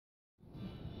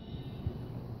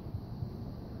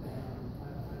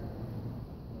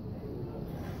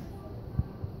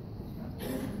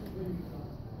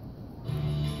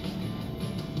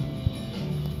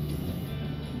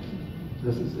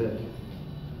This is it.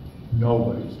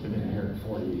 Nobody's been in here in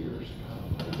 40 years.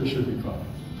 This should be fun.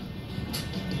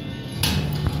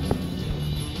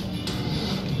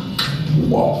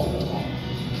 Whoa.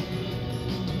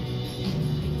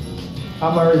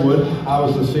 I'm Larry Wood. I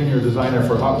was the senior designer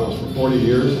for Hot Wheels for 40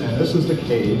 years, and this is the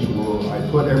cage where I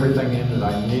put everything in that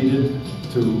I needed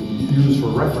to use for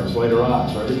reference later on.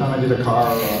 So every time I did a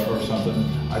car or something,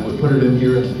 I would put it in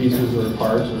here in pieces or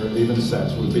parts or even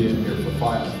sets would be in here for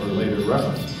file for later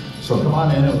reference. So come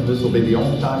on in, and this will be the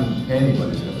only time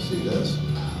anybody's going to see this.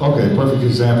 Okay, perfect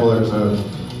example. There's a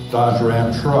Dodge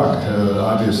Ram truck,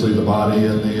 obviously the body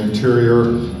and the interior,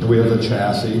 and we have the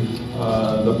chassis,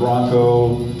 the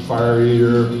Bronco, Fire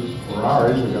Eater,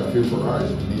 Ferraris, we got a few Ferraris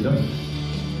if you need them.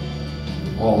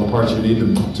 All the parts you need to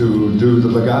do the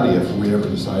Bugatti if we ever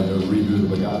decide to redo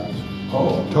the Bugattis.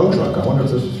 Oh, tow truck, I wonder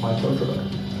if this is my tow truck.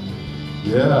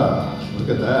 Yeah, look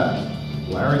at that.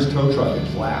 Larry's tow truck in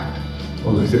black.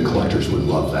 Oh, the collectors would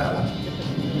love that one.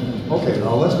 Okay,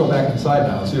 now let's go back inside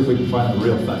now and see if we can find the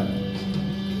real thing.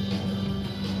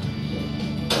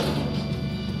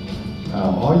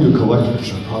 Now, all you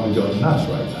collectors are probably going nuts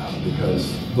right now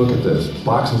because look at this,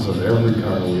 boxes of every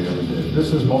car we ever did.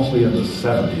 This is mostly in the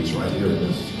 70s right here in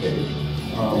this cage.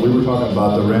 We were talking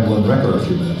about the Ramblin' Wrecker a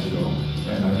few minutes ago,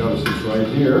 and I noticed it's right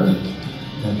here.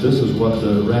 And this is what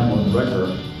the Ramblin'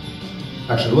 Wrecker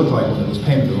actually looked like when it was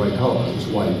painted the right color. It was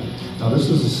white. Now this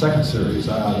is the second series.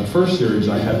 The first series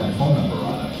I had my phone number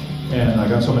on it, and I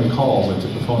got so many calls I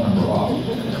took the phone number off.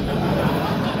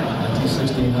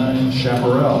 1969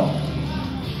 Chaparral.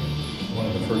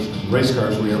 First race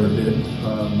cars we ever did,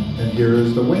 and here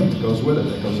is the wing that goes with it,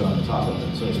 that goes on the top of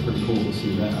it, so it's pretty cool to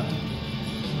see that.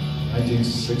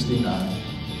 1969.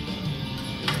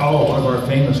 Oh, one of our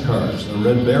famous cars, the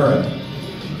Red Baron.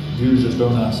 You just do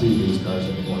not see these cars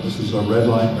anymore. This is a red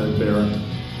line Red Baron.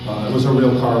 It was a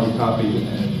real car we copied,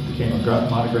 and it became a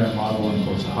monogram model, and of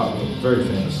course a Hot Wheels, very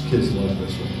famous. Kids love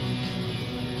this one.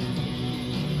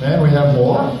 And we have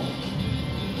more.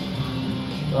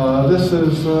 This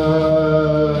is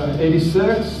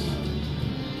 86,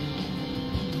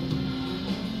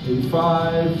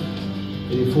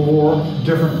 85, 84,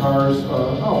 different cars.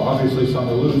 Oh, obviously some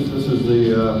are loose. This is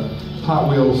the Hot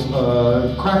Wheels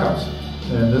crack-ups.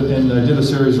 And I did a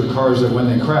series of cars that when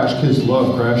they crashed, kids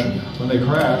love crashing. When they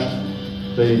crashed,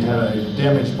 they had a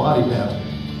damaged body panel.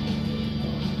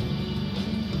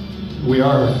 We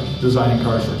are designing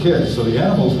cars for kids, so the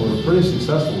animals were pretty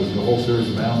successful with the whole series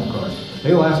of animal cars.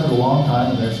 They lasted a long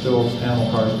time, and there's still animal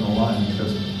cars in the line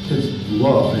because kids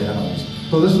love the animals.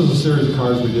 So this is a series of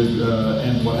cars we did,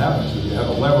 and what happens is you have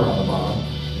a lever on the bottom,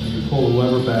 and you pull the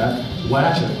lever back,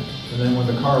 latch it, and then when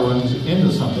the car runs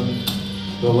into something,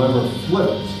 the lever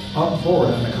flips up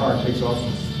forward, and the car takes off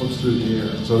and flips through the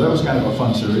air. So that was kind of a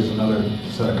fun series, another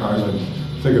set of cars. I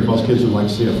figured most kids would like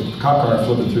to see a cop car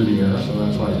flipping through the air, so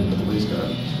that's why I did the police car.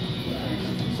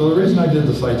 So the reason I did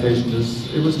the citation is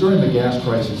it was during the gas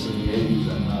crisis in the 80s,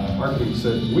 and marketing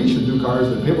said we should do cars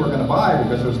that people are going to buy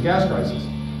because there was a gas crisis.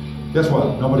 Guess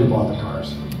what? Nobody bought the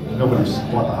cars. Nobody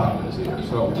bought the Hot Wheels either.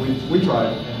 So we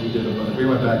tried and we did it, but we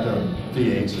went back to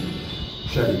V8s and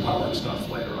Chevy powered stuff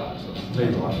later on, so it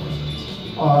made a lot more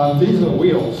sense. These are the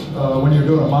wheels. When you're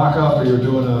doing a mock-up or you're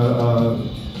doing a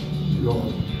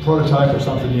prototype or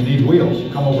something, you need wheels. You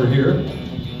come over here,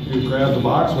 you grab the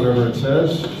box, whatever it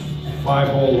says,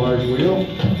 5-hole large wheel,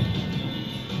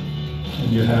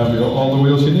 and you have all the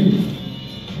wheels you need.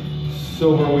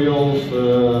 Silver wheels,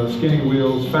 skinny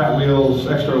wheels, fat wheels,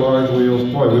 extra large wheels.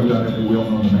 Boy, we've done every wheel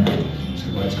known to man. That's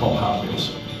why it's called Hot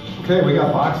Wheels. Okay, we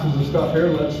got boxes of stuff here.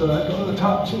 Let's go to the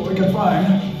top, see what we can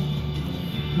find.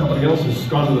 Nobody else has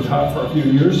gone to the top for a few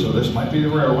years, so this might be the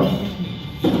rare one.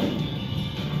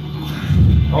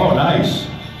 Oh, nice.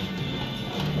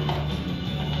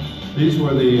 These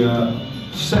were the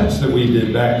sets that we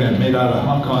did back then, made out of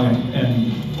Hong Kong,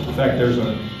 and in fact, there's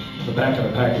the back of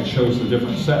the package shows the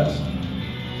different sets.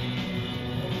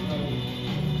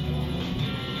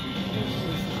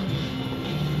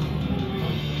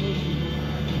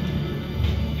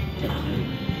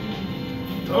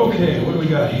 Okay, what do we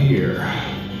got here?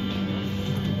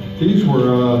 These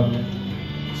were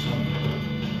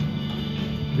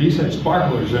these had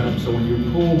sparklers in them, so when you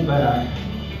pulled back,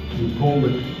 you pulled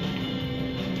it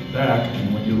back,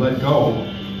 and when you let go,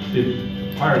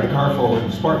 it fired the car forward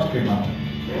and sparks came out.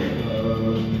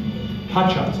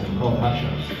 Hot shots, they were called hot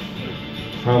shots.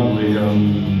 Probably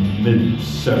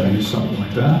mid-70s, something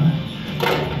like that.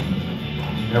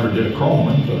 Never did a chrome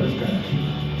one, but it's kind of cute.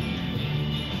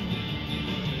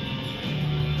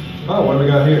 Oh, what do we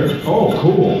got here? Oh,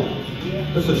 cool.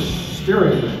 This is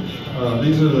steering wheels.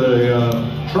 These are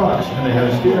the trucks, and they had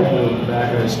a steering wheel in the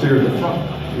back and it steered the front.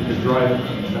 You could drive it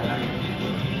from the back.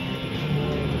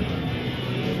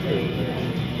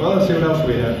 Well, let's see what else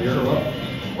we have here.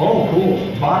 Oh, cool.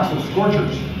 A box of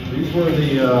Scorchers. These were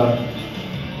the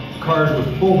cars with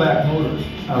pullback motors.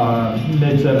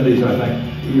 Mid-70s, I think.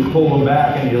 You pull them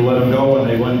back and you let them go, and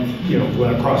they went,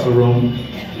 went across the room.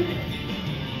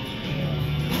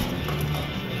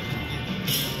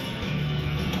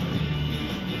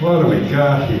 What do we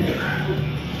got here?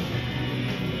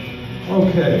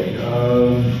 Okay,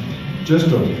 just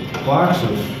a box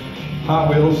of Hot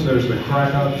Wheels. There's the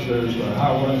Crack-Ups, there's the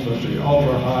Hot Ones, there's the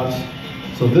Ultra Hots.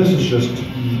 So this is just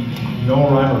no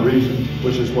rhyme or reason,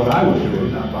 which is what I would do,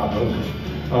 not Bob Hogan's,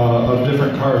 of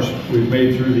different cars we've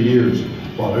made through the years.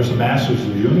 Well, there's the Masters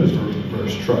of the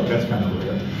Universe truck. That's kind of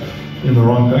weird. In the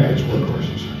wrong package,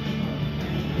 workhorses.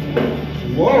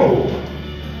 Whoa!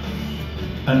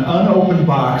 An unopened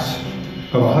box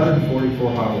of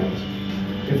 144 Hot Wheels.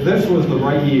 If this was the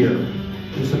right year,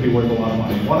 this would be worth a lot of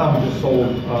money. One of them just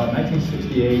sold,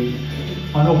 1968,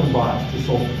 unopened box, just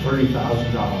sold for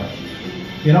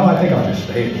 $30,000. You know, I think I'll just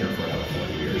stay in here for another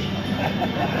 40 years.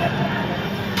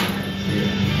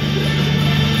 Yeah.